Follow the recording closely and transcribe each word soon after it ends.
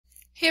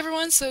Hey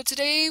everyone, so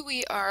today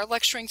we are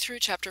lecturing through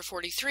chapter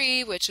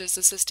 43, which is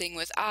assisting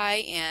with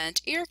eye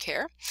and ear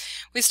care.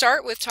 We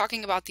start with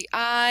talking about the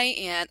eye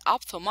and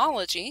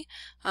ophthalmology,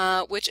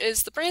 which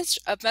is the branch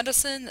of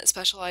medicine that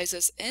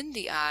specializes in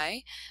the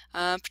eye,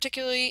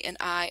 particularly in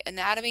eye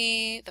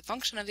anatomy, the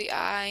function of the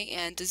eye,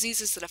 and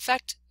diseases that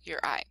affect your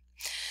eye.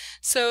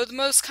 So the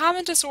most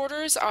common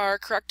disorders are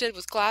corrected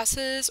with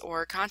glasses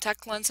or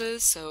contact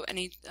lenses, so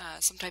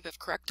some type of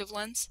corrective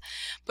lens.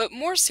 But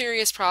more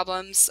serious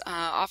problems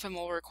often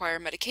will require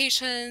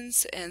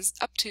medications and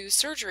up to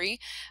surgery,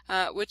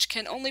 which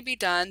can only be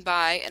done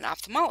by an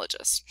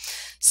ophthalmologist.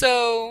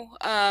 So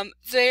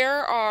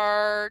there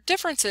are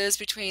differences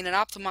between an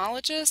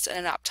ophthalmologist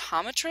and an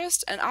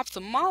optometrist. An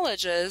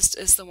ophthalmologist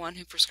is the one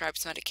who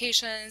prescribes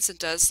medications and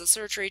does the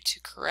surgery to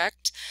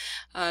correct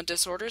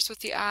disorders with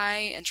the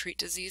eye and treat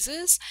diseases.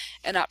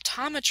 An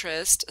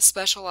optometrist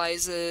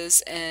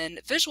specializes in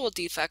visual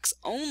defects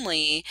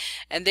only,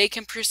 and they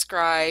can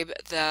prescribe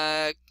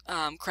the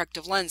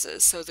corrective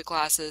lenses, so the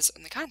glasses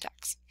and the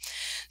contacts.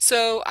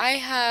 So I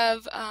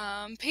have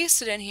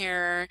pasted in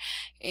here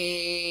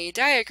a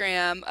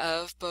diagram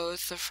of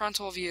both the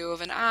frontal view of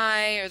an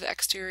eye, or the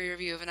exterior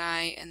view of an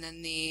eye, and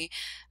then the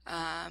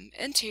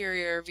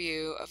interior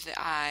view of the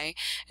eye.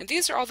 And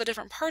these are all the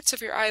different parts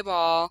of your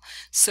eyeball.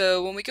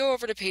 So when we go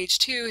over to page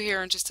 2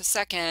 here in just a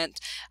second,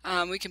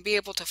 we can be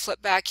able to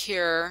flip back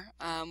here.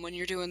 When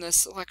you're doing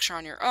this lecture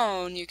on your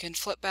own, you can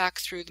flip back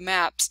through the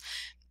maps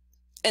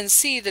and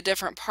see the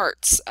different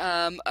parts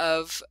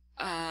of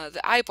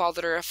the eyeball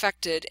that are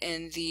affected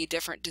in the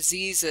different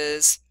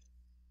diseases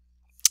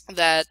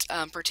that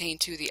pertain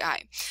to the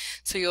eye.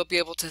 So you'll be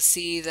able to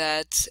see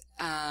that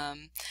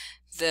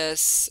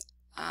this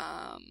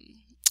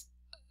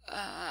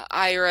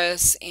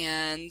iris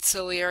and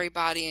ciliary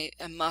body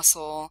and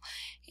muscle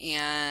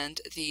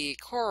and the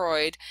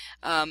choroid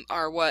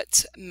are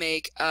what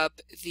make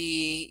up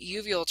the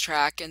uveal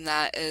tract, and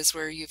that is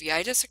where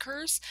uveitis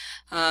occurs.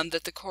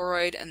 That the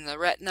choroid and the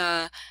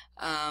retina,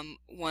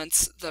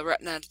 once the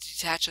retina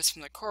detaches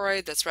from the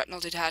choroid, that's retinal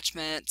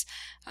detachment.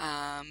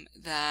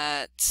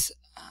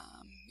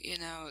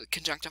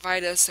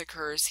 Conjunctivitis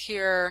occurs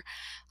here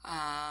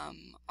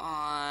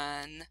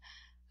on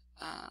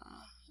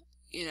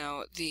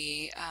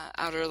the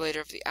outer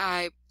layer of the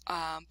eye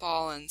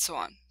ball, and so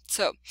on.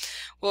 So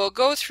we'll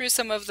go through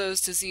some of those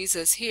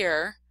diseases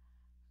here,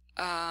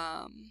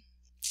 and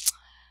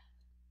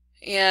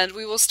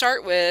we will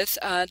start with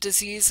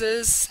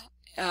disorders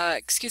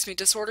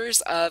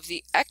of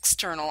the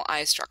external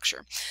eye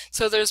structure.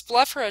 So there's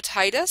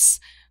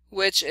blepharotitis,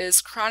 which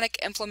is chronic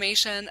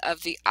inflammation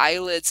of the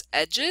eyelid's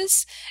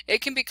edges.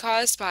 It can be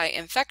caused by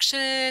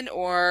infection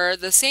or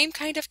the same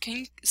kind of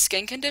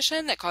skin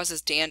condition that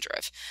causes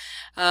dandruff.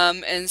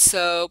 And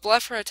so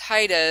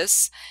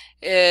blepharotitis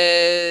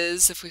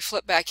is, if we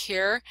flip back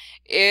here,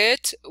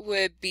 it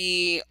would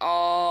be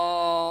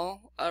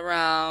all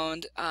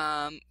around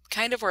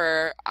kind of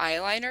where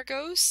eyeliner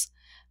goes,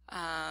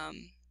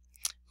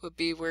 would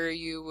be where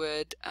you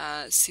would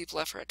see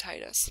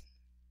blepharotitis.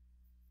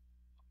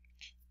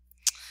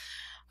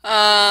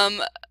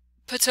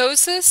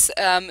 Ptosis,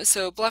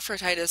 so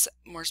blepharotitis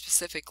more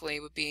specifically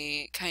would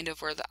be kind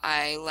of where the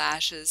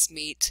eyelashes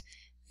meet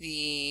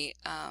the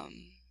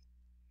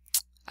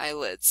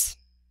eyelids.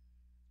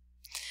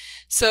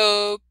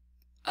 So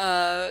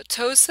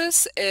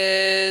ptosis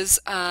is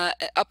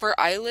upper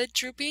eyelid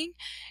drooping.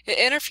 It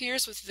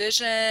interferes with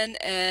vision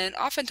and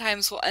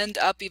oftentimes will end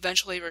up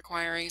eventually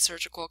requiring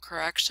surgical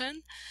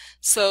correction.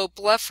 So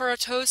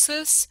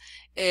blepharotosis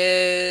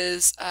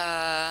is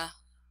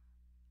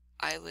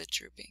eyelid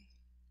drooping.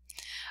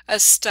 A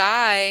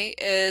stye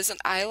is an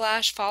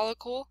eyelash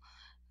follicle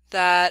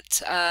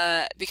that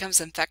becomes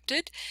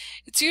infected.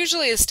 It's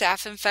usually a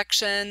staph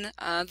infection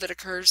that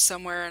occurs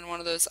somewhere in one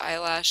of those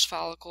eyelash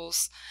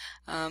follicles.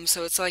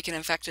 So it's like an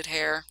infected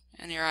hair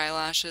in your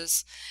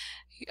eyelashes.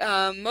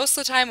 Most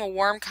of the time, a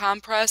warm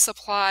compress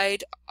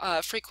applied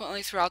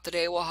frequently throughout the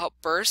day will help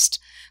burst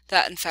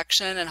that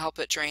infection and help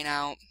it drain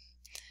out.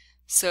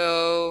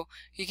 So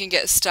you can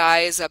get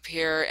styes up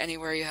here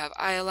anywhere you have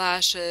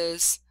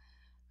eyelashes,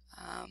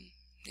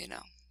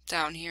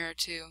 down here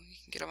too. You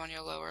can get them on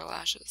your lower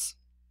lashes.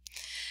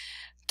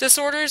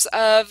 Disorders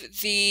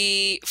of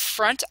the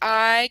front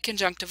eye,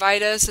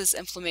 conjunctivitis is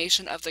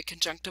inflammation of the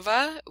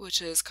conjunctiva,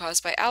 which is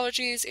caused by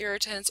allergies,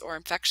 irritants, or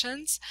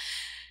infections.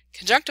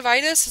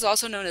 Conjunctivitis is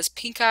also known as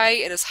pink eye.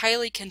 It is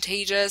highly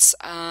contagious,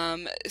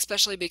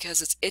 especially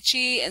because it's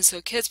itchy, and so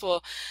kids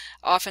will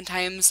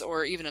oftentimes,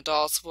 or even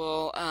adults,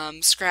 will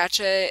scratch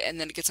it, and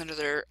then it gets under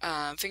their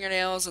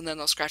fingernails, and then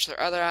they'll scratch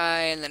their other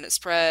eye, and then it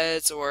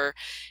spreads, or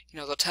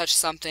they'll touch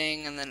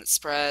something, and then it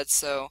spreads.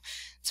 So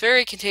it's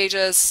very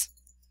contagious.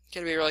 You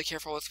gotta be really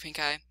careful with pink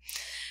eye.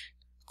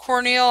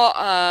 Corneal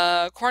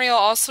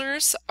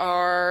ulcers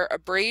are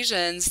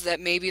abrasions that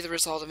may be the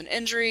result of an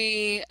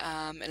injury,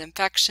 an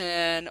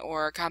infection,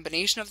 or a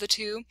combination of the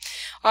two.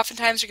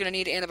 Oftentimes you're going to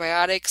need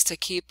antibiotics to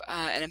keep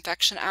an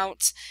infection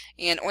out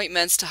and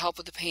ointments to help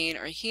with the pain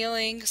or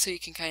healing. So you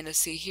can kind of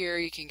see here,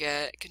 you can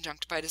get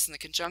conjunctivitis in the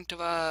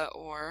conjunctiva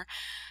or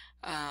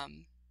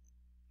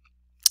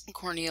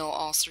corneal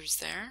ulcers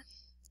there.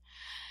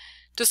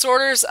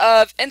 Disorders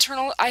of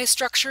internal eye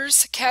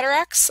structures.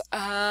 Cataracts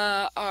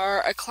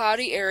are a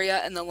cloudy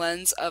area in the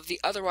lens of the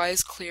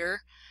otherwise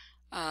clear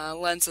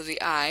lens of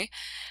the eye.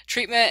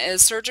 Treatment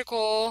is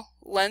surgical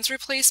lens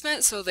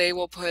replacement, so they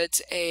will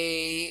put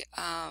a,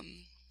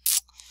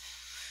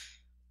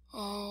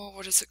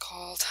 what is it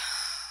called?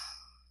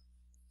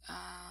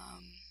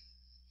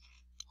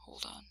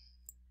 Hold on.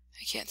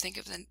 I can't think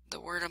of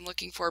the word I'm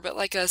looking for, but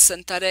like a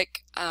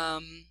synthetic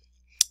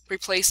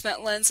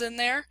replacement lens in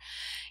there.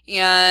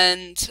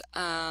 And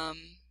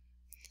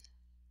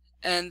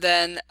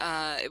then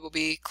it will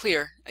be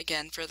clear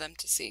again for them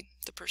to see,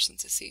 the person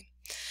to see.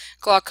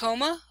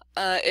 Glaucoma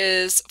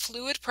is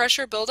fluid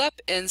pressure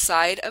buildup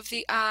inside of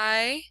the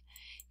eye,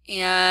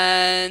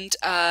 and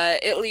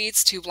it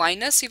leads to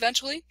blindness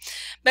eventually.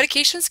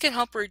 Medications can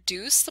help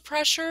reduce the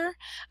pressure.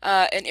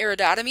 An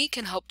iridotomy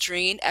can help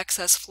drain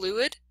excess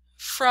fluid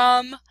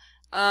from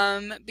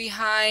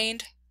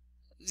behind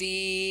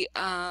the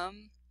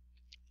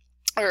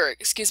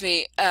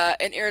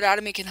an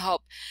iridotomy can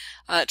help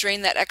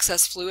drain that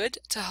excess fluid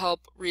to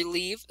help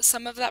relieve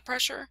some of that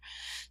pressure,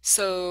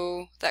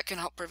 so that can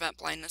help prevent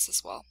blindness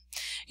as well.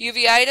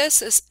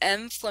 Uveitis is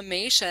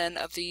inflammation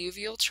of the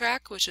uveal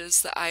tract, which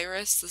is the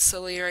iris, the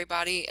ciliary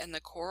body, and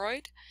the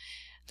choroid.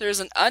 There's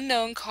an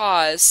unknown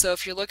cause, so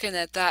if you're looking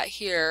at that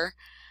here,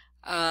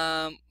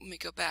 let me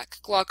go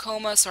back.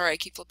 Glaucoma, sorry, I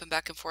keep flipping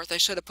back and forth. I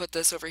should have put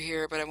this over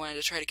here, but I wanted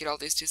to try to get all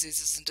these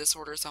diseases and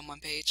disorders on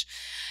one page.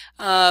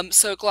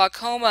 So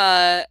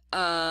glaucoma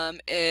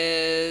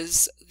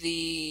is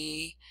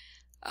the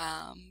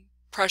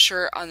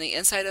pressure on the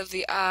inside of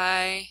the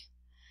eye,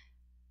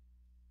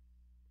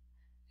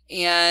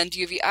 and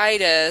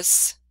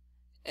uveitis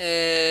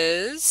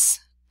is,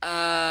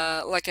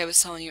 like I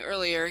was telling you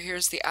earlier,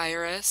 here's the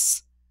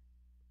iris,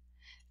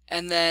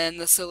 and then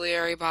the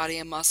ciliary body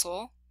and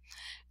muscle,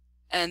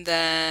 and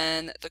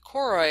then the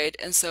choroid,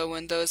 and so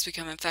when those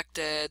become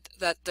infected,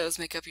 those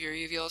make up your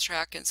uveal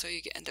tract, and so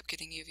you end up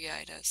getting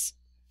uveitis.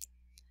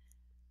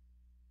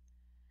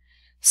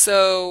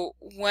 So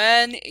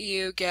when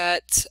you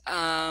get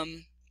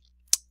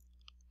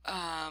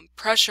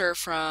pressure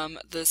from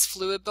this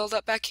fluid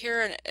buildup back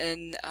here,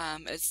 and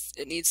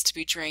it needs to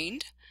be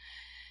drained,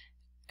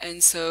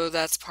 and so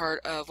that's part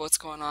of what's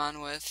going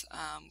on with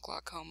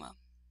glaucoma.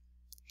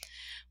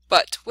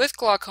 But with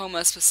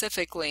glaucoma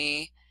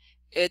specifically,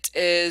 it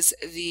is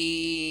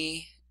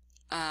the,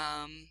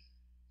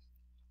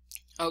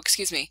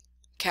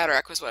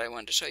 cataract was what I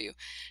wanted to show you.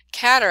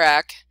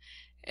 Cataract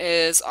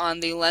is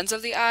on the lens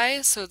of the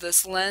eye, so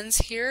this lens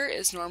here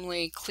is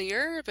normally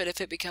clear, but if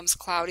it becomes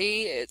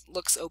cloudy, it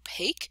looks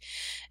opaque,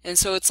 and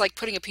so it's like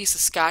putting a piece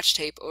of Scotch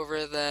tape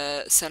over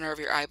the center of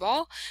your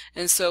eyeball,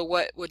 and so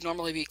what would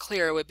normally be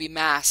clear would be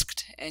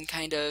masked and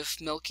kind of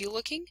milky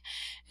looking,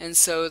 and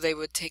so they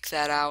would take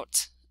that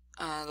out,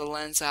 the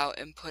lens out,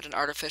 and put an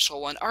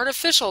artificial one.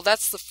 Artificial,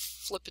 that's the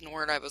flippin'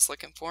 word I was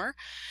looking for.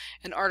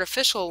 An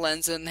artificial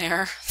lens in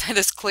there that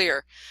is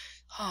clear.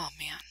 Oh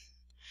man.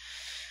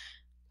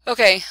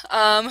 Okay,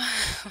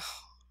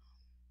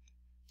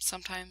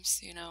 sometimes,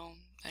 you know,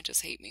 I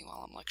just hate me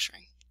while I'm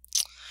lecturing.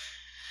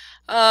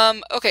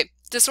 Okay,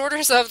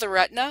 disorders of the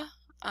retina.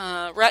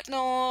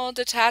 Retinal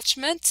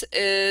detachment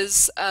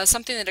is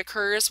something that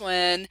occurs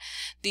when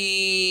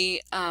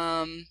the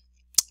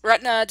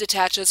retina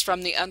detaches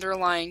from the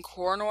underlying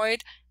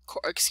choroid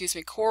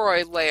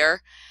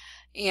layer,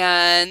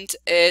 and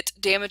it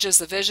damages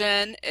the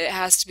vision. It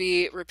has to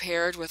be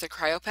repaired with a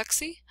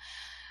cryopexy.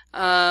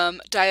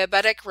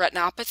 Diabetic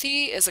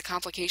retinopathy is a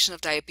complication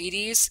of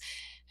diabetes.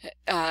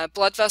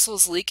 Blood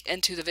vessels leak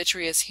into the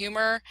vitreous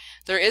humor.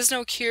 There is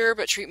no cure,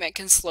 but treatment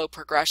can slow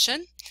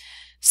progression.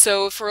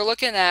 So if we're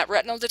looking at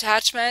retinal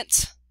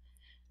detachment,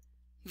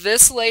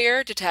 this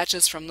layer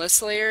detaches from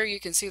this layer. You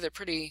can see they're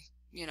pretty,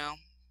 you know,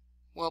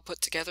 well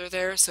put together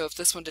there. So if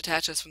this one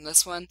detaches from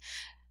this one,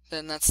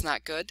 then that's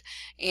not good.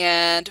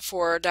 And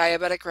for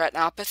diabetic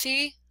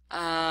retinopathy,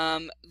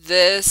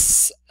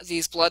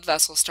 these blood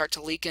vessels start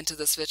to leak into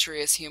this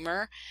vitreous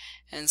humor,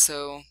 and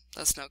so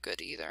that's no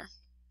good either.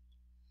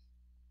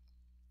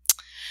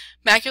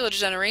 Macular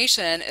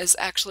degeneration is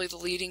actually the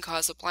leading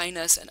cause of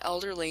blindness in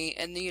elderly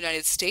in the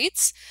United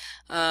States,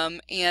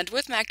 and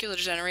with macular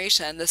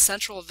degeneration, the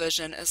central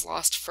vision is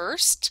lost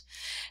first,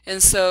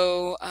 and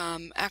so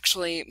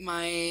actually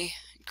my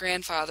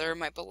grandfather,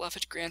 my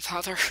beloved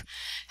grandfather,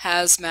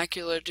 has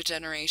macular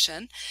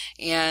degeneration,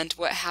 and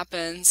what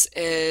happens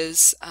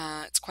is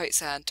it's quite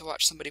sad to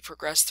watch somebody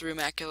progress through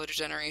macular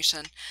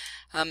degeneration,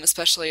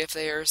 especially if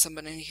they are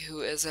somebody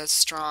who is as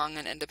strong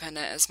and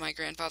independent as my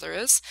grandfather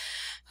is.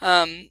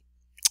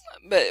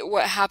 but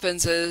what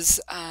happens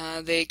is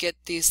they get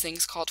these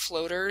things called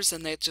floaters,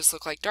 and they just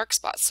look like dark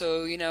spots.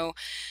 So, you know,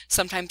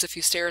 sometimes if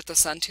you stare at the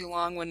sun too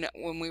long, when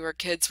we were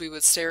kids, we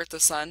would stare at the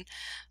sun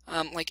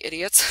like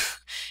idiots.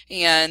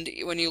 And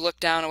when you look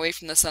down away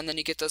from the sun, then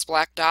you get those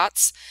black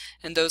dots,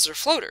 and those are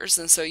floaters.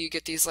 And so you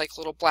get these like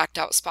little blacked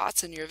out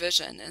spots in your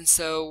vision. And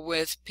so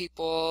with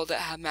people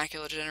that have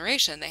macular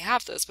degeneration, they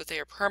have those, but they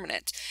are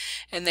permanent.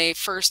 And they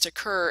first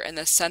occur in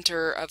the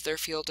center of their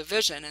field of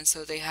vision. And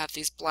so they have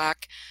these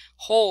black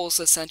holes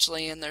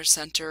essentially in their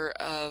center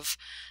of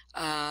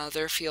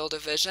their field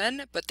of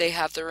vision, but they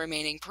have the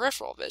remaining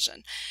peripheral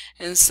vision.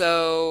 And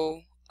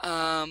so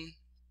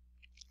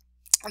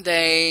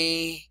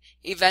they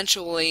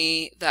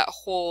eventually, that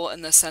hole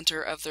in the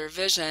center of their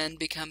vision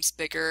becomes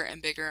bigger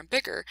and bigger and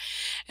bigger.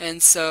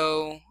 And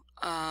so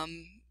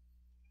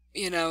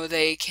you know,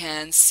 they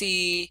can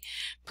see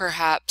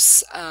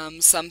perhaps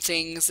some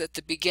things at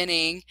the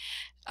beginning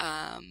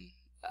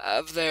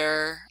of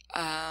their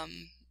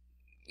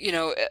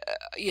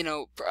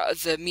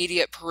the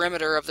immediate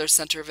perimeter of their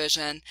center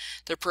vision.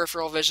 Their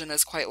peripheral vision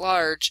is quite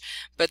large,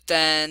 but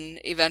then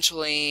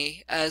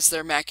eventually, as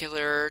their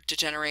macular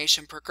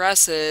degeneration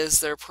progresses,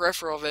 their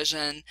peripheral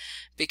vision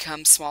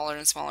becomes smaller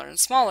and smaller and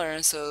smaller,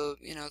 and so,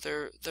 you know,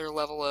 their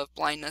level of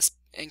blindness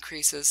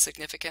increases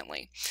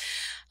significantly.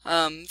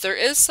 There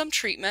is some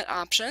treatment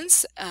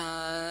options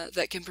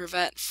that can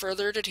prevent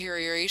further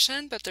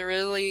deterioration, but there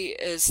really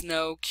is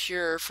no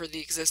cure for the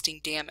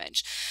existing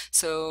damage.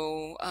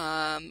 So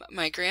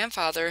my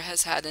grandfather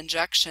has had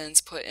injections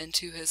put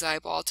into his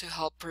eyeball to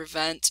help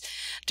prevent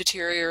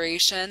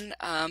deterioration.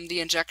 The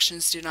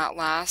injections do not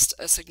last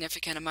a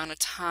significant amount of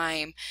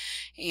time,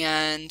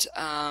 and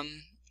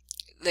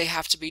they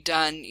have to be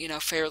done, you know,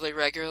 fairly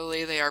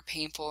regularly. They are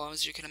painful.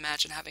 As you can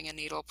imagine, having a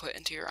needle put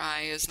into your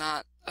eye is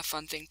not a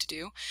fun thing to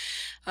do.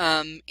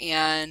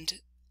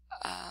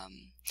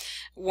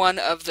 One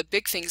of the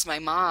big things my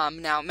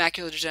mom, now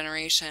macular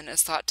degeneration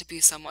is thought to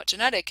be somewhat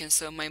genetic, and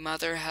so my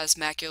mother has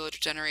macular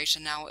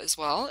degeneration now as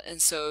well,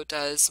 and so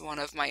does one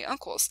of my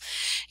uncles.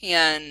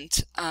 And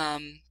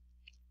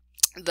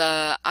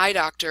the eye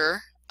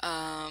doctor,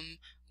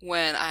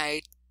 when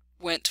I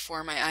went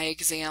for my eye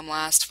exam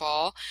last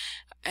fall,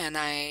 and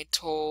I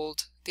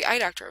told the eye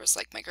doctor, I was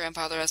like, my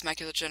grandfather has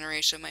macular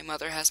degeneration, my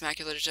mother has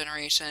macular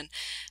degeneration,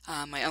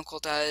 my uncle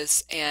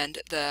does, and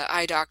the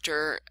eye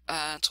doctor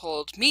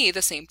told me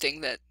the same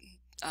thing that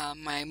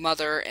my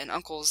mother and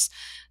uncle's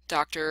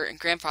doctor and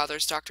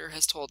grandfather's doctor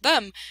has told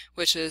them,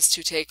 which is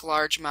to take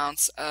large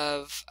amounts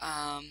of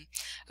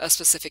a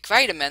specific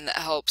vitamin that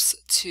helps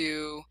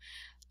to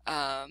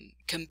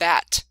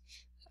combat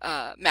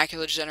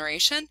macular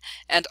degeneration,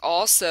 and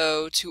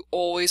also to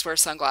always wear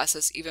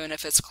sunglasses even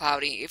if it's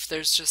cloudy. If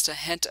there's just a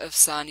hint of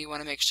sun, you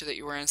want to make sure that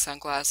you're wearing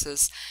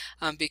sunglasses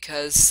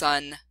because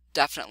sun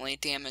definitely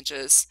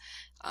damages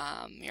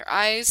your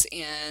eyes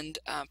and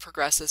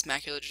progresses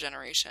macular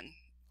degeneration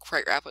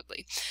quite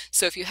rapidly.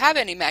 So if you have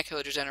any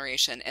macular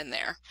degeneration in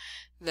there,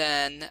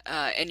 then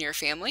in your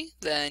family,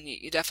 then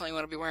you definitely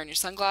want to be wearing your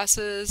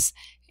sunglasses,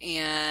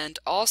 and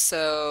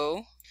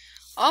also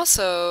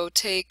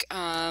take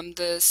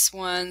this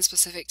one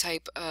specific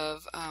type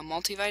of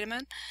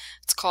multivitamin.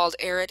 It's called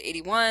Arid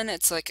 81.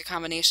 It's like a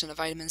combination of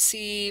vitamin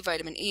C,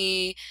 vitamin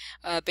E,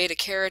 beta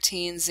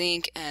carotene,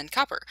 zinc, and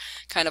copper,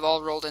 kind of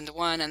all rolled into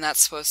one, and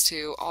that's supposed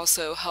to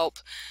also help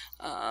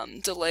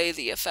delay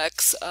the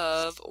effects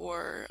of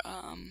or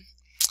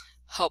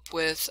help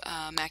with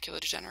macular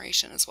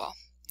degeneration as well.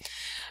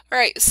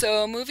 Alright,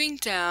 so moving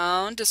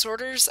down,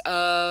 disorders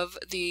of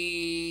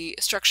the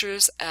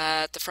structures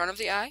at the front of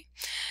the eye.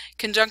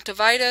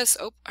 Conjunctivitis,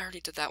 oh, I already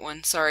did that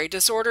one, sorry.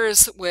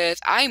 Disorders with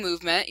eye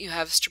movement, you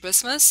have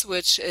strabismus,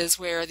 which is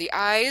where the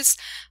eyes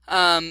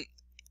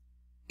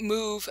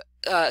move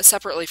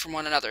separately from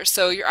one another.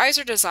 So your eyes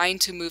are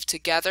designed to move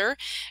together,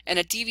 and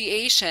a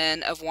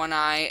deviation of one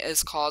eye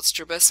is called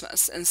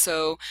strabismus. And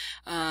so,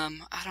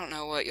 I don't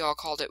know what y'all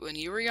called it when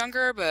you were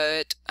younger,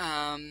 but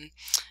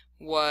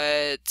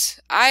what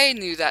I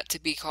knew that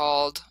to be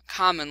called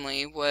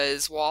commonly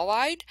was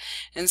wall-eyed.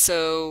 And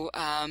so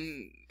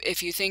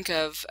if you think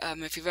of,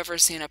 if you've ever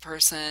seen a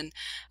person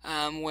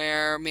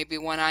where maybe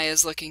one eye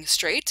is looking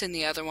straight and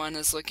the other one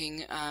is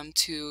looking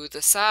to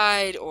the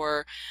side,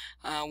 or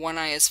one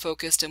eye is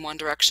focused in one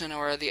direction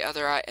or the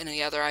other eye, and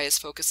the other eye is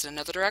focused in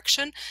another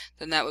direction,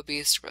 then that would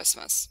be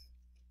strabismus.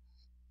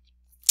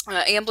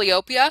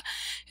 Amblyopia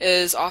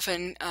is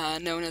often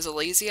known as a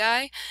lazy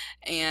eye,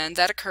 and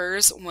that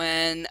occurs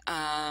when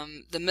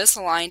the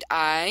misaligned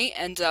eye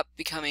ends up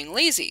becoming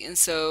lazy, and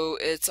so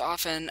it's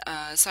often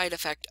a side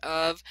effect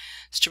of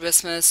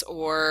strabismus,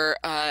 or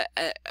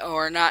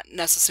not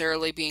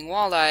necessarily being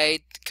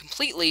wall-eyed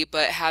completely,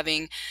 but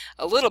having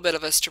a little bit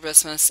of a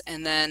strabismus,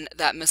 and then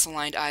that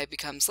misaligned eye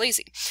becomes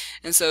lazy.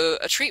 And so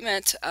a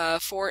treatment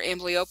for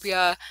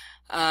amblyopia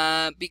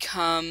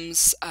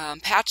becomes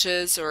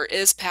patches, or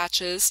is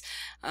patches.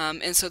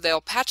 And so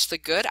they'll patch the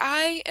good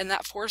eye, and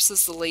that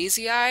forces the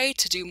lazy eye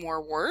to do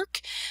more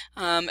work.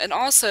 And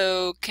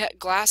also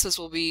glasses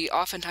will be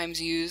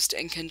oftentimes used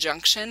in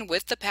conjunction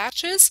with the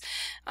patches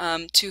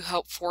to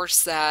help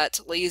force that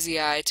lazy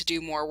eye to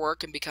do more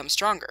work and become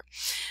stronger.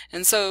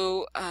 And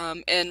so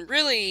in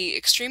really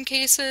extreme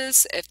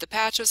cases, if the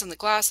patches and the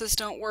glasses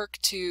don't work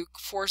to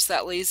force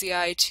that lazy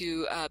eye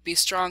to be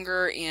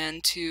stronger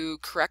and to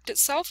correct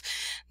itself,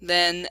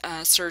 then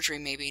surgery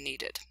may be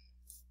needed.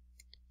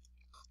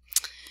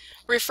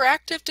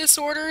 Refractive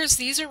disorders,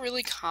 these are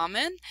really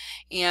common,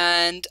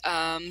 and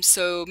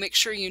so make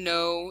sure you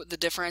know the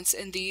difference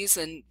in these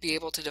and be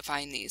able to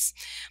define these.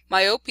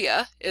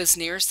 Myopia is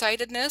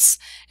nearsightedness,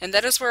 and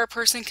that is where a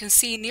person can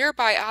see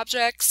nearby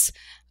objects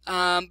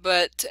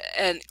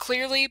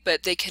clearly,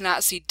 but they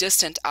cannot see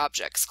distant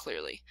objects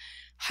clearly.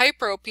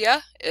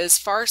 Hyperopia is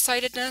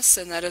farsightedness,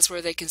 and that is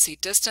where they can see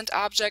distant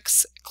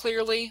objects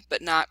clearly,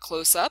 but not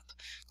close up.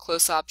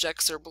 Close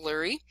objects are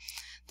blurry.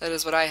 That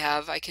is what I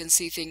have. I can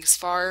see things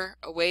far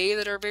away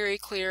that are very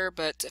clear,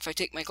 but if I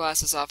take my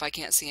glasses off, I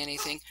can't see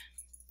anything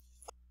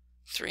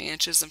 3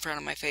 inches in front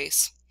of my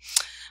face.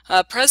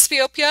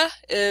 Presbyopia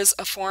is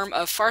a form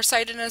of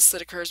farsightedness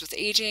that occurs with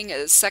aging. It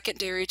is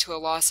secondary to a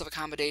loss of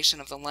accommodation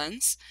of the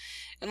lens.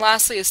 And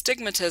lastly,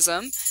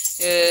 astigmatism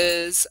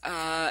is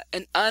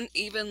an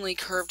unevenly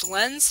curved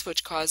lens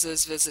which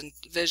causes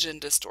vision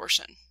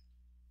distortion.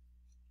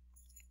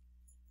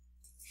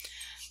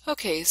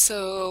 Okay,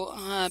 so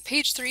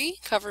page 3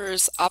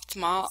 covers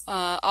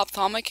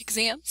ophthalmic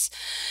exams.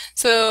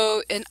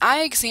 So an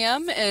eye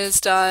exam is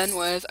done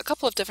with a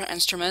couple of different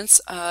instruments.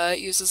 It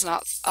uses an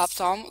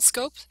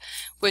ophthalmoscope,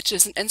 which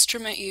is an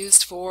instrument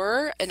used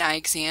for an eye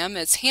exam.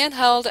 It's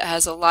handheld, it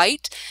has a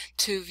light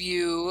to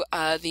view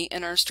the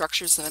inner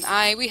structures of an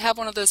eye. We have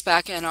one of those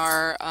back in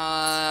our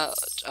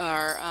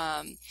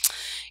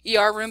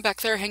ER room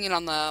back there hanging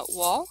on the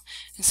wall,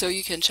 and so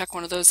you can check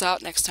one of those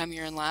out next time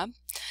you're in lab.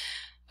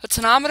 A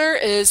tonometer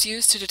is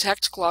used to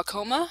detect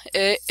glaucoma.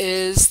 It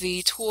is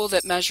the tool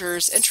that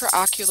measures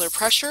intraocular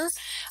pressure.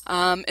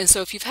 And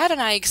so if you've had an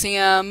eye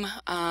exam,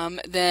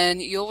 then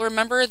you'll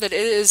remember that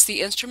it is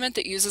the instrument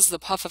that uses the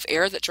puff of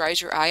air that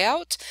dries your eye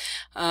out.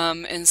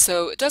 And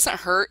so it doesn't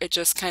hurt, it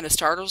just kind of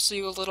startles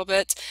you a little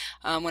bit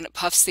when it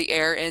puffs the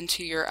air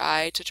into your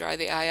eye to dry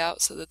the eye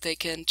out so that they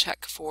can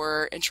check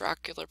for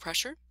intraocular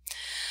pressure.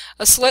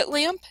 A slit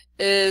lamp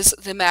is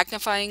the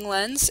magnifying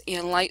lens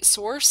and light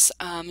source.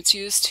 It's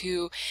used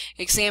to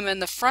examine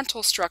the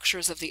frontal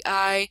structures of the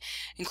eye,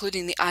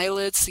 including the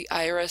eyelids, the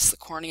iris, the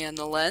cornea, and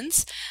the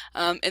lens.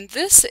 And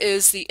this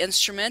is the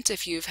instrument,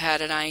 if you've had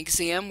an eye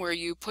exam, where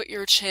you put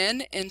your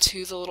chin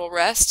into the little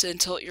rest and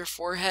tilt your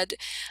forehead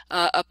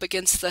up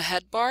against the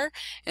head bar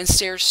and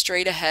stare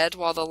straight ahead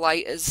while the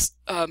light is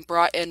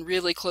brought in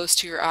really close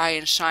to your eye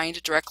and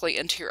shined directly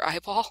into your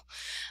eyeball.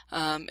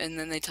 And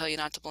then they tell you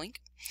not to blink.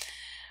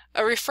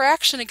 A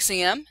refraction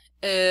exam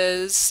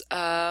is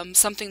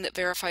something that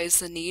verifies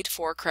the need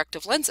for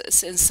corrective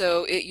lenses, and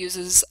so it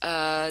uses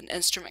an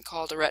instrument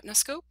called a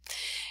retinoscope.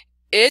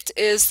 It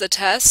is the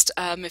test,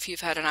 if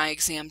you've had an eye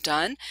exam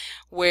done,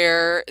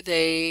 where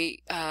they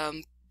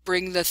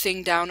bring the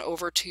thing down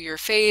over to your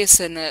face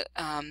and it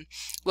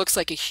looks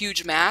like a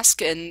huge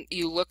mask, and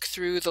you look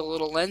through the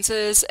little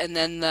lenses, and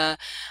then the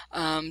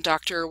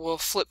doctor will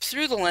flip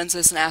through the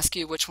lenses and ask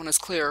you which one is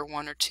clear,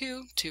 1 or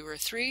 2, 2 or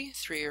 3,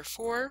 3 or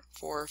 4,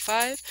 4 or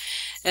 5,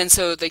 and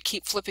so they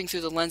keep flipping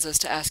through the lenses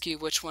to ask you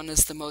which one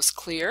is the most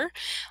clear,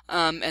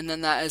 and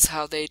then that is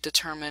how they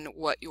determine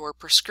what your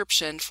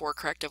prescription for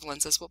corrective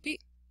lenses will be.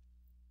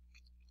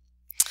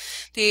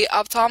 The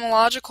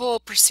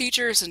ophthalmological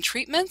procedures and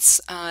treatments.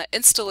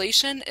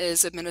 Installation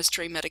is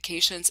administering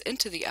medications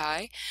into the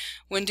eye.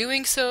 When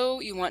doing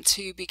so, you want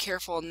to be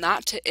careful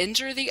not to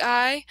injure the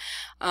eye,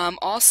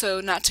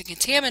 also not to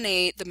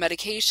contaminate the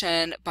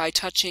medication by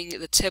touching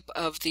the tip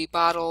of the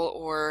bottle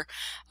or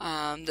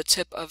the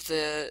tip of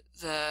the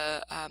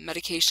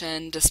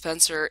medication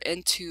dispenser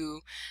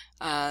into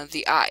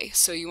the eye.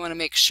 So you want to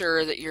make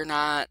sure that you're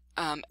not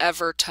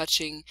ever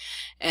touching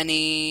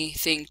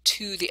anything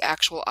to the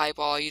actual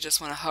eyeball. You just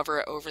want to hover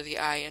it over the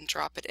eye and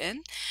drop it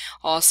in.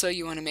 Also,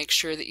 you want to make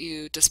sure that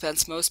you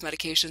dispense most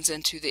medications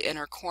into the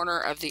inner corner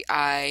of the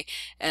eye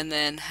and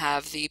then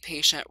have the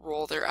patient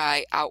roll their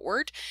eye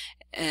outward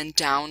and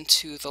down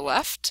to the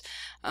left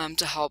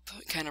to help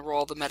kind of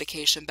roll the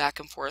medication back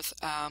and forth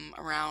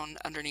around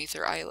underneath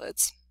their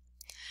eyelids.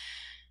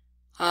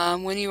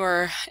 When you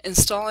are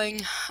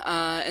instilling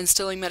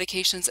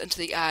medications into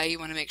the eye, you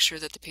want to make sure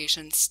that the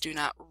patients do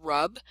not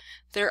rub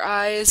their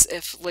eyes.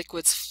 If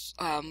liquids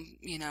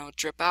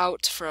drip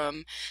out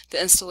from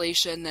the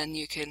installation, then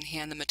you can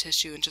hand them a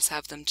tissue and just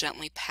have them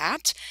gently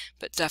pat,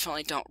 but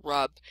definitely don't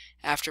rub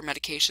after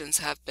medications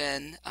have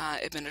been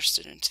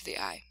administered into the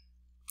eye.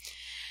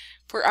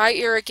 For eye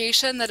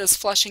irrigation, that is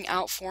flushing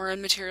out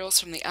foreign materials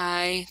from the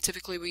eye,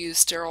 typically we use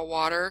sterile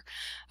water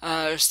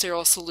or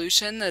sterile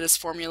solution that is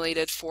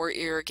formulated for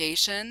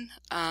irrigation.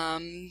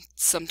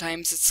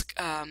 Sometimes it's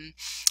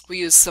we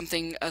use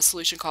a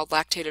solution called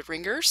lactated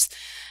ringers.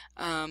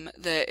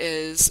 that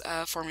is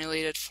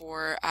formulated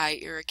for eye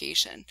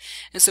irrigation.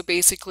 And so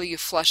basically you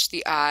flush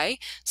the eye,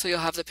 so you'll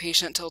have the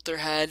patient tilt their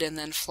head and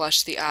then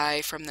flush the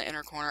eye from the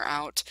inner corner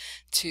out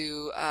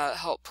to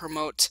help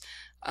promote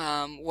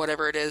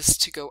whatever it is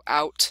to go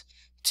out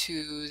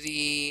to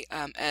the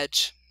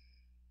edge.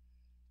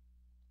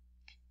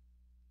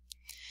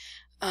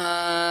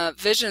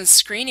 Vision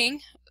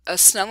screening. A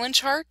Snellen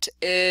chart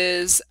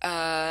is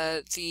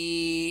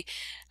the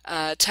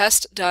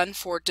test done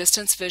for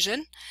distance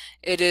vision.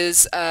 It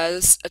is a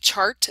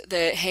chart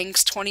that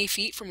hangs 20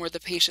 feet from where the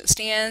patient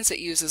stands. It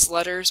uses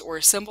letters or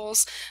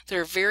symbols.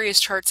 There are various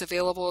charts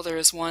available. There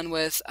is one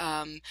with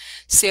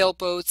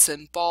sailboats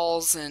and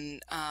balls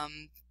and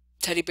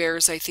teddy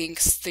bears, I think,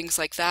 things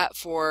like that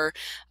for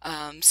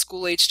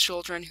school-age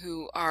children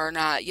who are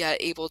not yet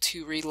able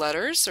to read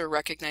letters or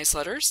recognize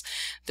letters.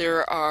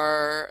 There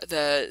are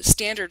the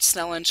standard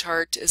Snellen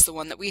chart is the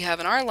one that we have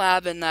in our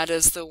lab, and that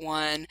is the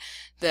one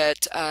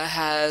that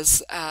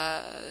has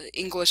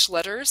English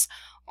letters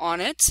on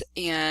it,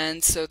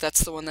 and so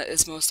that's the one that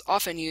is most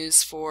often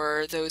used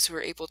for those who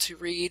are able to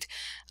read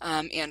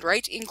and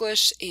write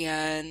English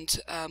and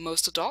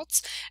most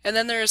adults. And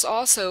then there is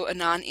also a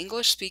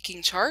non-English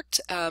speaking chart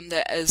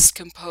that is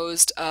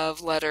composed of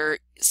letters,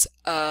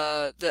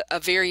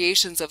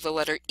 variations of the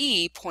letter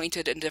E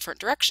pointed in different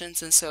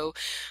directions. And so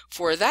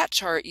for that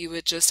chart you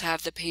would just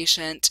have the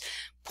patient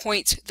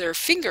point their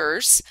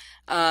fingers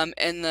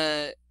in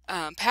the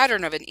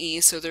pattern of an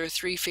E, so there are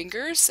 3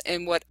 fingers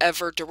in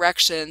whatever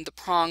direction the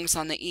prongs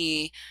on the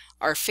E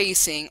are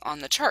facing on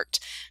the chart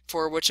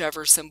for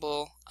whichever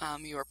symbol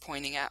you are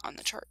pointing at on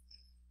the chart.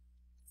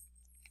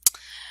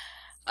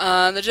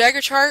 The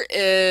Jagger chart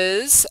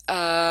is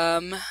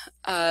a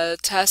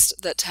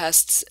test that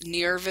tests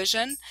near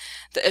vision.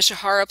 The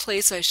Ishihara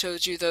plates, I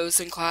showed you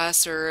those in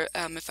class, or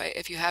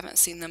if you haven't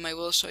seen them, I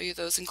will show you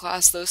those in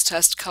class. Those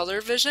test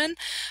color vision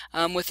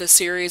with a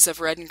series of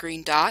red and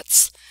green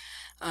dots.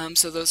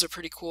 So those are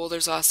pretty cool.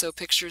 There's also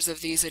pictures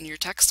of these in your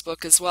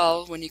textbook as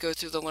well when you go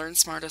through the Learn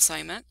Smart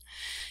assignment.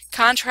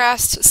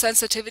 Contrast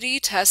sensitivity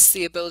tests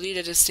the ability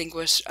to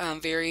distinguish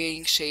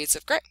varying shades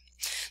of gray.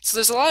 So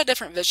there's a lot of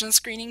different vision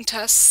screening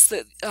tests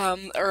that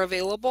are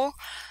available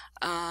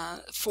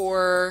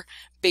for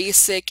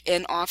basic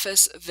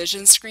in-office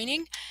vision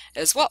screening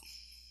as well.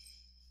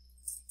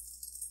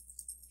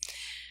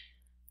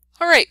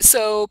 All right,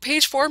 so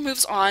page 4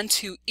 moves on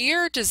to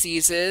ear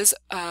diseases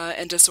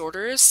and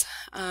disorders.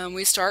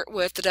 We start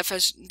with the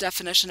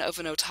definition of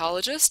an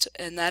otologist,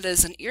 and that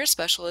is an ear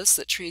specialist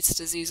that treats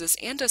diseases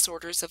and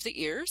disorders of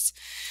the ears.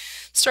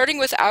 Starting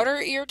with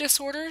outer ear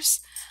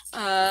disorders,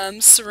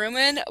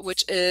 cerumen,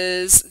 which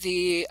is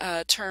the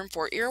term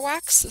for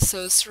earwax.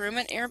 So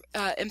cerumen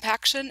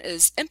impaction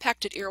is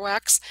impacted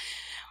earwax.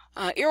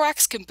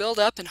 Earwax can build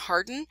up and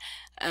harden,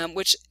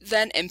 which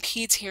then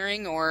impedes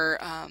hearing or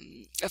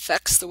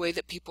affects the way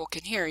that people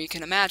can hear. You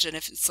can imagine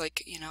if it's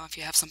like, if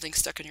you have something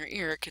stuck in your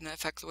ear, it can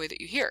affect the way that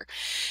you hear.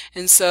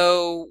 And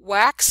so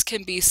wax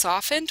can be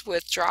softened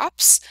with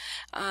drops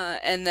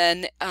and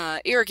then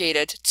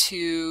irrigated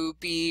to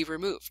be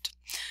removed.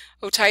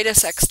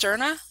 Otitis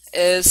externa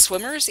is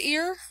swimmer's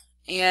ear,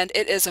 and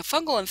it is a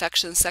fungal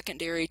infection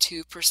secondary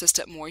to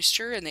persistent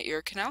moisture in the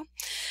ear canal.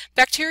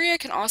 Bacteria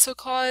can also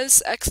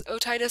cause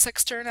otitis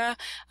externa,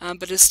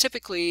 but is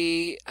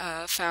typically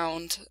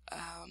found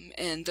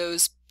in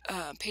those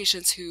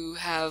patients who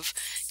have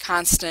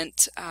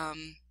constant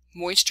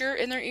moisture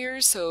in their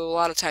ears, so a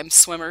lot of times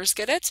swimmers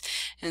get it,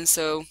 and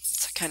so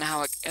it's kind of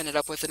how it ended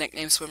up with the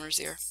nickname swimmer's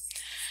ear.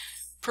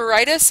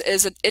 Pruritus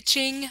is an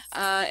itching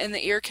in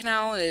the ear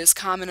canal. It is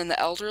common in the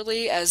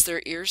elderly as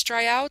their ears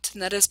dry out,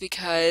 and that is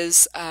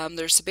because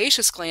their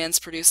sebaceous glands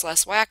produce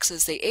less wax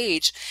as they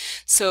age.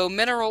 So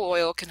mineral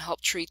oil can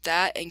help treat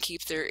that and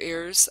keep their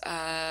ears,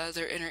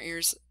 their inner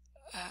ears,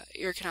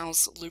 ear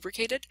canals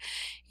lubricated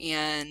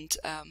and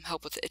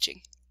help with the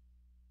itching.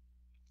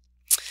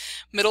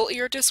 Middle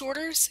ear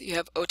disorders, you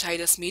have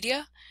otitis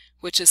media,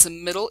 which is a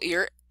middle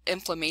ear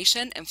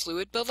inflammation and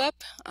fluid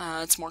buildup.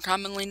 It's more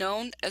commonly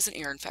known as an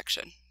ear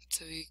infection.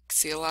 So you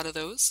see a lot of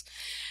those.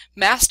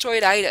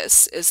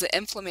 Mastoiditis is the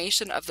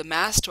inflammation of the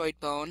mastoid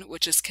bone,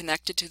 which is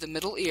connected to the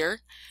middle ear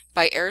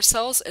by air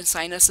cells and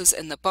sinuses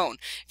in the bone.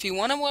 If you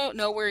want to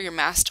know where your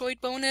mastoid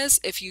bone is,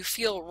 if you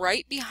feel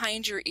right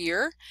behind your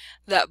ear,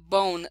 that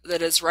bone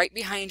that is right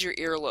behind your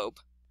earlobe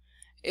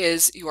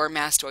is your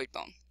mastoid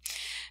bone.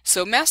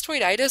 So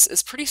mastoiditis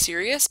is pretty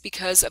serious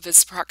because of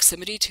its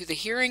proximity to the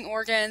hearing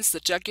organs,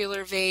 the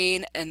jugular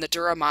vein, and the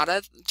dura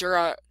mater,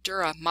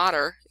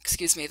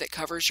 that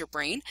covers your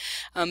brain.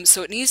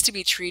 So it needs to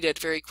be treated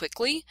very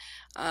quickly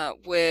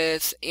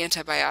with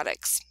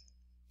antibiotics.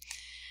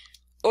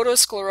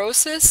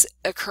 Otosclerosis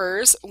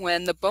occurs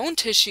when the bone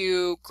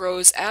tissue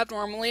grows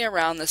abnormally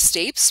around the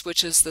stapes,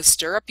 which is the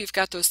stirrup. You've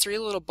got those 3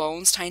 little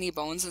bones, tiny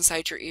bones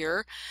inside your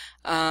ear,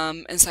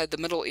 inside the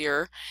middle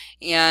ear,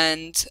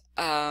 and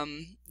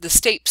the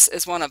stapes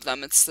is one of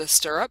them. It's the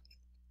stirrup.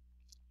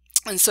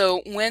 And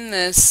so when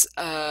this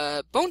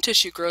bone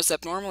tissue grows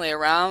abnormally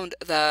around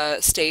the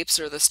stapes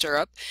or the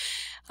stirrup,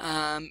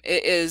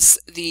 it is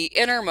the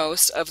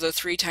innermost of the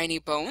 3 tiny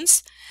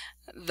bones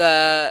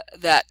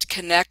that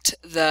connect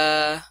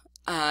the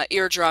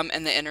eardrum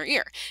and the inner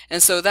ear.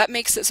 And so that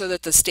makes it so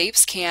that the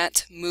stapes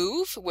can't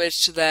move,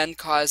 which then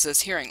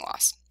causes hearing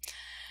loss.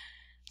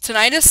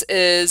 Tinnitus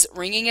is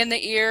ringing in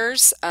the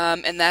ears,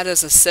 and that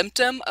is a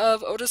symptom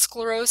of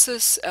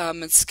otosclerosis.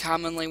 It's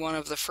commonly one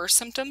of the first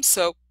symptoms.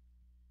 So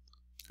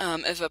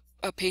if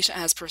a patient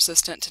has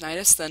persistent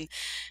tinnitus, then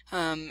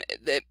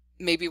it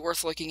may be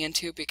worth looking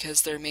into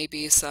because there may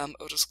be some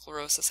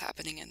otosclerosis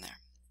happening in there.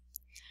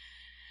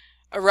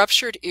 A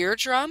ruptured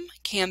eardrum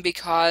can be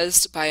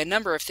caused by a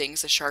number of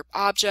things: a sharp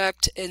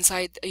object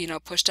inside,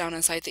 pushed down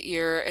inside the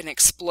ear, an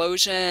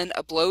explosion,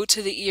 a blow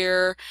to the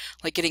ear,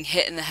 like getting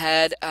hit in the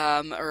head,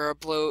 or a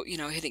blow,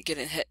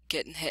 getting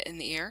hit in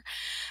the ear,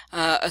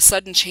 a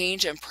sudden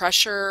change in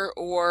pressure,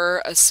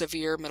 or a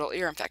severe middle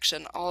ear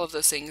infection. All of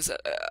those things,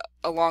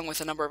 along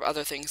with a number of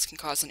other things, can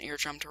cause an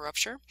eardrum to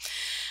rupture.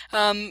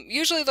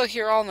 Usually they'll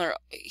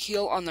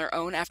heal on their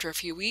own after a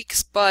few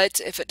weeks, but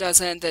if it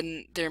doesn't,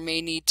 then there may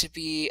need to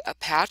be a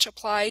patch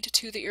applied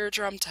to the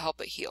eardrum to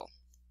help it heal.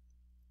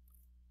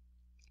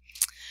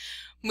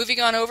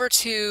 Moving on over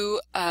to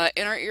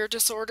inner ear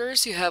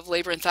disorders, you have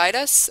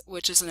labyrinthitis,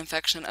 which is an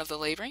infection of the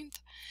labyrinth.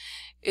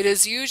 It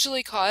is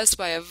usually caused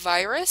by a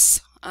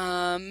virus,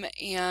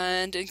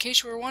 and in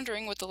case you were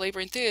wondering what the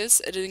labyrinth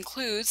is, it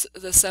includes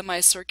the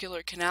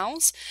semicircular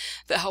canals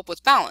that help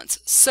with balance.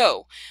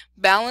 So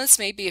balance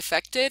may be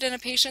affected in a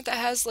patient that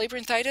has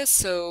labyrinthitis,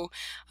 so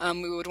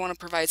we would want to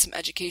provide some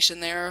education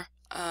there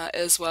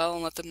as well,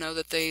 and let them know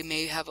that they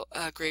may have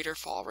a greater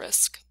fall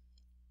risk.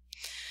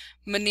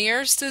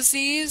 Meniere's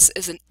disease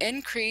is an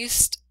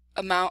increased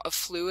amount of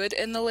fluid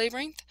in the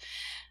labyrinth.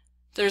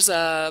 There's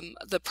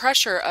the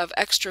pressure of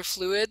extra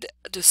fluid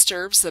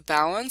disturbs the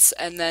balance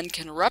and then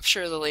can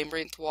rupture the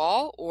labyrinth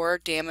wall or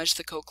damage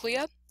the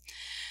cochlea.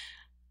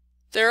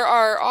 There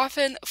are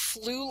often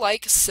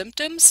flu-like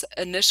symptoms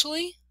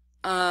initially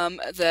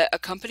that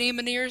accompany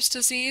Meniere's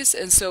disease,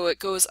 and so it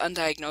goes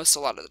undiagnosed a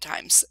lot of the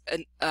times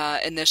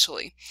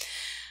initially,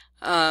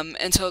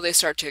 until they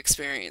start to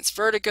experience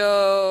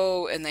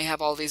vertigo and they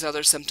have all these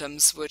other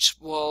symptoms which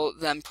will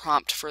then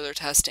prompt further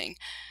testing.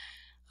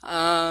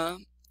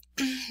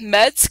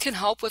 Meds can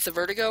help with the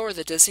vertigo or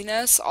the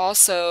dizziness.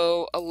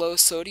 Also, a low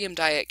sodium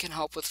diet can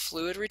help with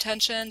fluid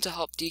retention to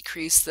help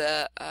decrease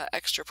the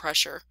extra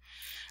pressure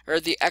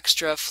or the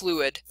extra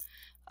fluid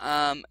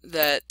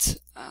that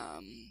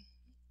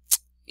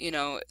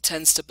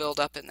tends to build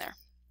up in there.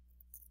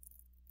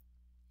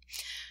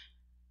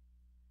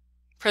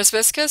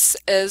 Presbycusis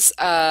is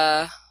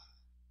a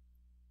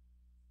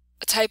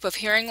type of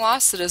hearing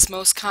loss that is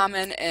most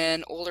common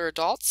in older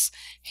adults.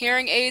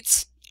 Hearing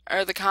aids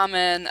are the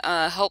common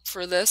help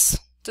for this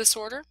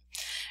disorder.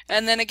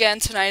 And then again,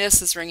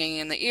 tinnitus is ringing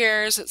in the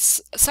ears. It's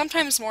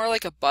sometimes more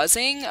like a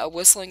buzzing, a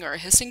whistling, or a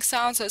hissing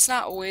sound, so it's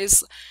not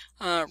always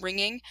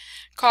ringing.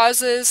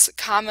 Causes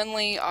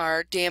commonly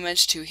are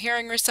damage to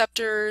hearing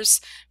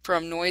receptors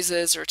from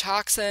noises or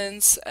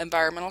toxins,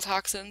 environmental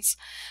toxins.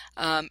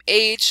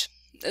 Age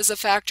is a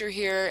factor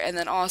here, and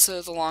then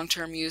also the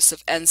long-term use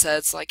of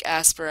NSAIDs like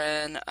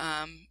aspirin,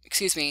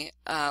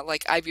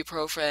 like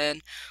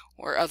ibuprofen,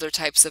 or other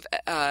types of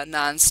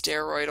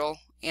non-steroidal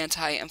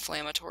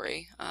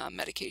anti-inflammatory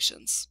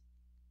medications.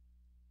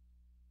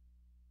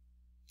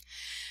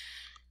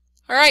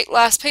 All right,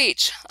 last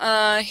page.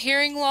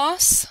 Hearing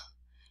loss.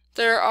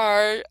 There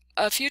are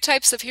a few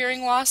types of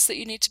hearing loss that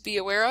you need to be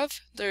aware of.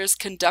 There's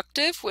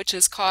conductive, which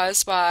is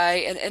caused by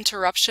an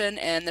interruption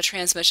in the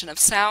transmission of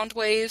sound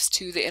waves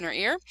to the inner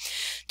ear,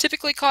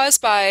 typically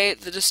caused by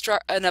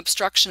an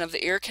obstruction of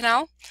the ear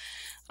canal.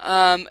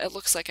 It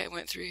looks like I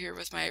went through here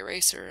with my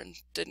eraser and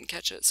didn't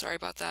catch it. Sorry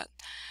about that.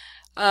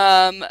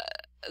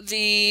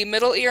 The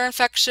middle ear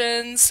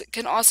infections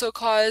can also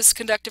cause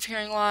conductive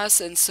hearing loss,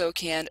 and so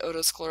can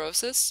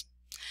otosclerosis.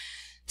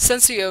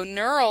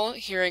 Sensorineural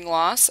hearing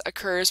loss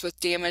occurs with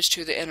damage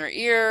to the inner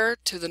ear,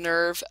 to the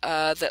nerve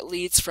that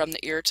leads from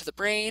the ear to the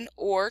brain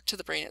or to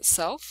the brain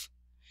itself.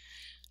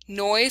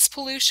 Noise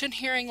pollution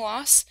hearing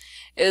loss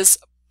is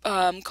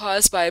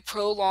caused by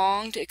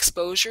prolonged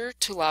exposure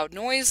to loud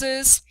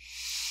noises.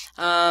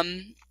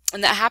 And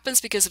that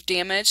happens because of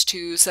damage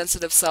to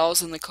sensitive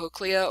cells in the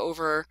cochlea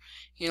over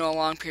a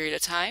long period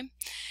of time.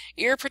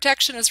 Ear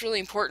protection is really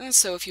important,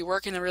 so if you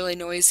work in a really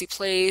noisy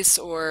place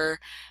or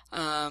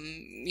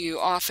you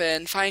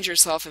often find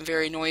yourself in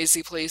very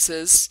noisy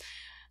places,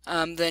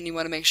 then you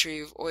want to make sure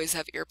you always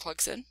have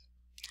earplugs in.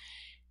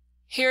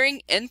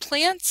 Hearing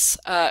implants,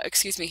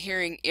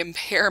 hearing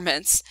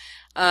impairments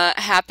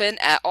happen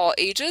at all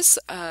ages.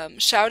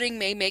 Shouting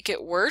may make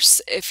it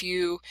worse. If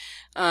you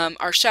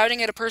are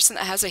shouting at a person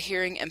that has a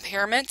hearing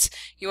impairment,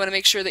 you want to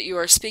make sure that you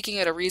are speaking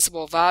at a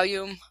reasonable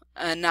volume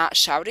and not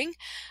shouting.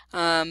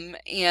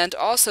 And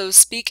also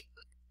speak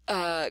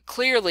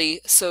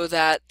clearly so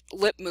that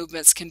lip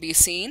movements can be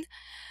seen.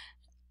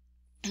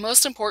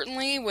 Most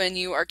importantly, when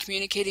you are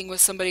communicating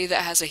with somebody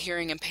that has a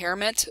hearing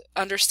impairment,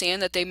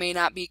 understand that they may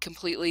not be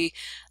completely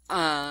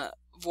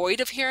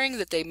void of hearing,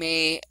 that they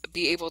may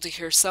be able to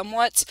hear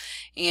somewhat,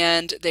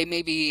 and they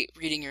may be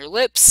reading your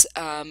lips,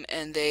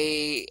 and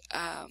they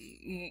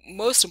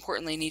most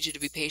importantly need you to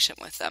be patient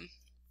with them.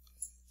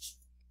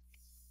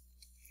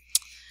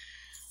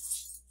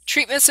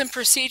 Treatments and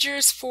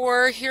procedures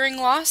for hearing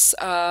loss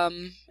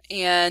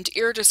and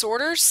ear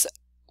disorders.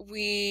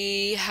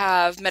 We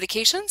have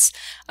medications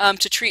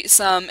to treat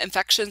some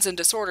infections and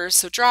disorders.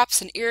 So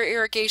drops and ear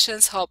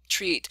irrigations help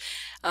treat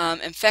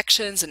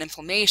infections and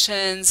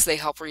inflammations. They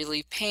help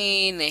relieve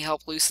pain. They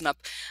help loosen up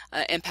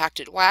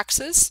impacted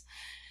waxes.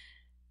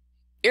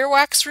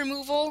 Earwax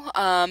removal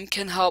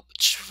can help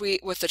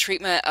treat with the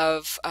treatment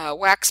of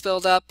wax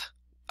buildup.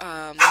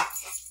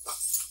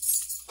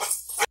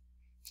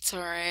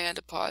 Sorry, I had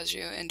to pause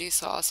you. Indy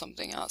saw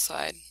something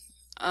outside.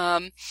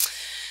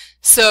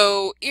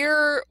 So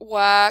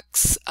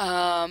earwax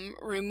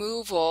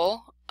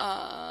removal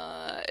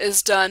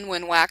is done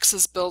when wax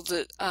has built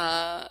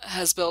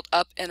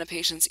up in a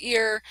patient's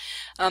ear.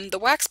 The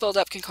wax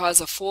buildup can cause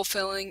a full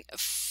feeling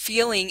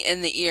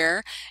in the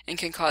ear and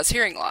can cause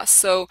hearing loss.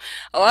 So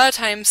a lot of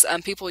times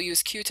people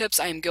use Q-tips.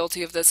 I am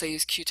guilty of this. I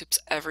use Q-tips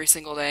every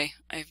single day.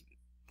 I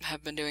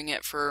have been doing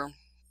it for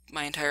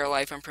my entire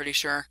life, I'm pretty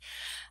sure.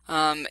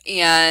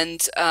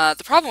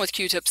 The problem with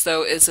Q-tips,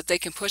 though, is that they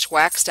can push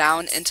wax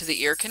down into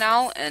the ear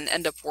canal and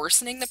end up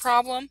worsening the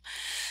problem.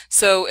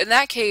 So in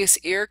that case,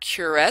 ear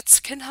curettes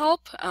can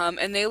help,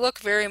 and they look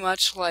very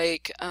much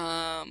like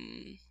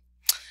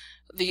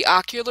the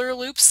ocular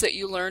loops that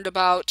you learned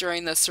about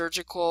during the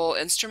surgical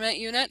instrument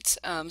unit.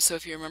 So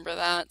if you remember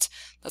that,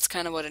 that's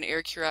kind of what an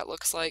ear curette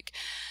looks like.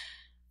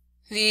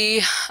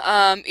 The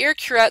ear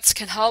curettes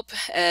can help,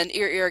 and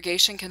ear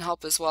irrigation can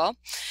help as well.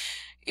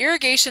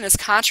 Irrigation is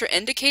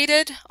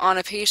contraindicated on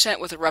a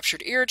patient with a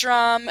ruptured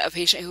eardrum, a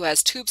patient who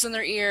has tubes in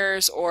their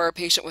ears, or a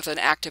patient with an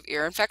active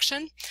ear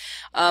infection,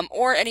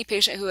 or any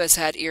patient who has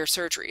had ear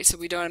surgery. So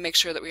we want to make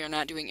sure that we are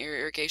not doing ear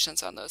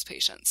irrigations on those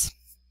patients.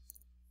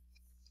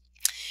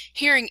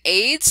 Hearing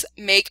aids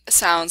make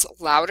sounds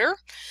louder,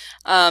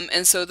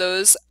 and so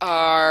those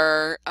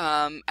are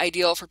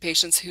ideal for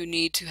patients who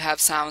need to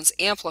have sounds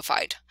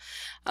amplified.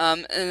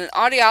 An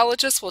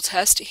audiologist will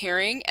test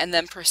hearing and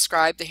then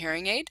prescribe the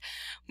hearing aid.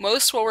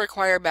 Most will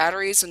require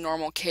batteries and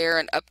normal care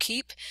and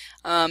upkeep,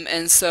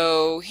 and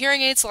so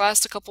hearing aids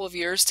last a couple of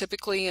years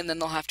typically, and then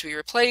they'll have to be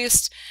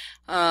replaced.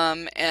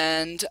 A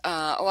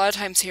lot of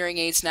times hearing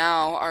aids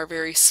now are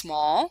very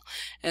small,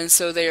 and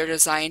so they are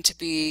designed to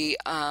be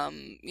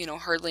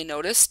hardly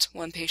noticed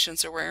when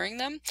patients are wearing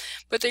them,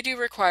 but they do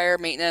require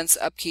maintenance,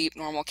 upkeep,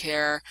 normal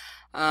care,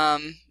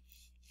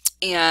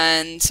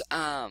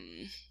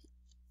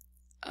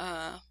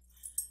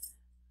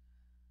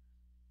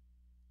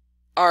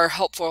 are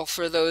helpful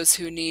for those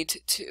who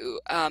need to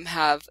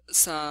have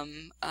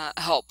some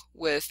help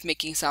with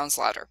making sounds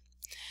louder.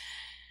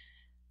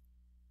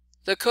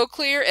 The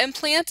cochlear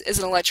implant is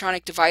an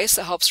electronic device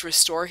that helps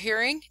restore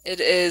hearing. It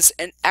is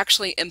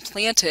actually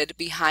implanted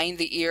behind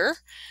the ear.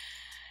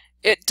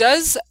 It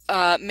doesn't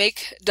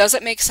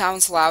make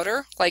sounds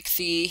louder like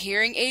the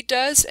hearing aid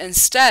does.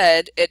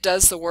 Instead, it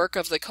does the work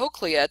of the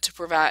cochlea to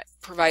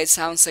provide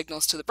sound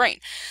signals to the brain.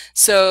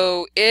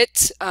 So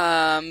it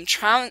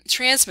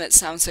transmits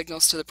sound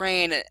signals to the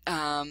brain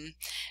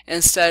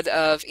instead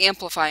of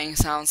amplifying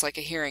sounds like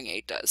a hearing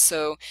aid does.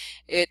 So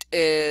it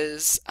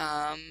is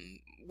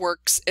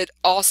it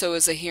also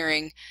is a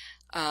hearing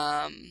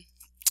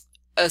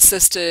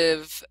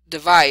assistive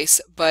device,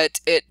 but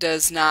it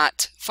does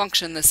not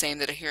function the same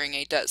that a hearing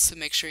aid does. So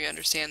make sure you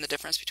understand the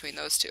difference between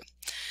those two.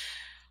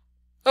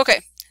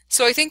 Okay,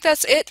 so I think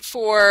that's it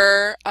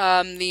for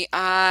the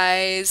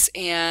eyes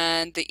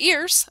and the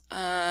ears.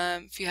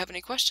 If you have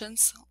any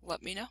questions,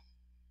 let me know.